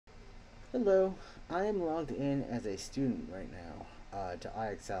Hello, I am logged in as a student right now to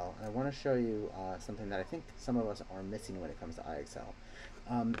IXL, and I want to show you something that I think some of us are missing when it comes to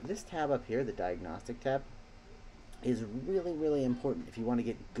IXL. This tab up here, the Diagnostic tab, is really, really important if you want to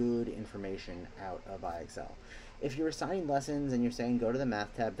get good information out of IXL. If you're assigning lessons and you're saying go to the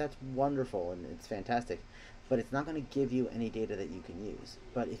Math tab, that's wonderful and it's fantastic, but it's not going to give you any data that you can use.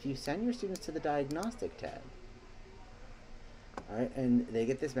 But if you send your students to the Diagnostic tab, all right, and they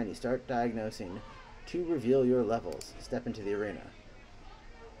get this menu, start diagnosing to reveal your levels, step into the arena.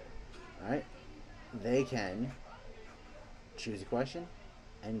 All right, they can choose a question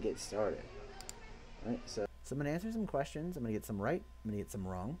and get started. All right, so I'm going to answer some questions. I'm going to get some right, I'm going to get some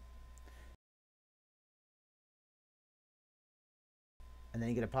wrong. And then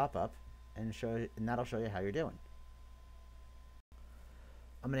you get a pop-up and that'll show you how you're doing.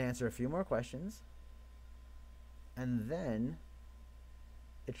 I'm going to answer a few more questions, and then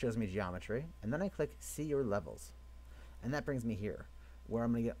it shows me geometry, and then I click see your levels, and that brings me here where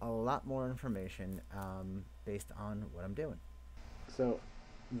I'm going to get a lot more information based on what I'm doing. So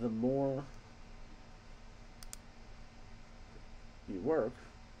the more you work,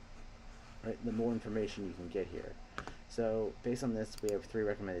 right, the more information you can get here. So based on this, we have 3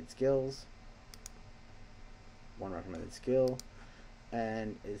 recommended skills, 1 recommended skill,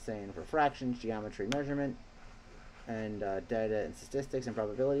 and it's saying for fractions, geometry, measurement, and data and statistics and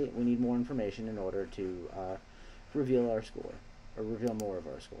probability, we need more information in order to reveal our score, or reveal more of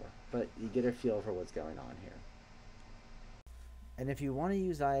our score. But you get a feel for what's going on here. And if you want to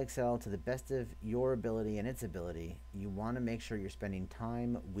use IXL to the best of your ability and its ability, you want to make sure you're spending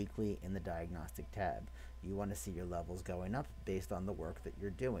time weekly in the Diagnostic tab. You want to see your levels going up based on the work that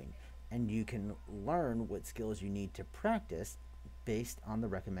you're doing. And you can learn what skills you need to practice based on the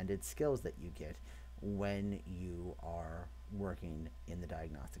recommended skills that you get when you are working in the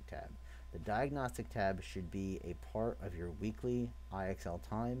Diagnostic tab. The Diagnostic tab should be a part of your weekly IXL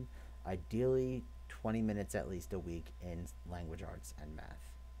time, ideally 20 minutes at least a week in language arts and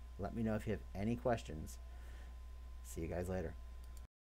math. Let me know if you have any questions. See you guys later.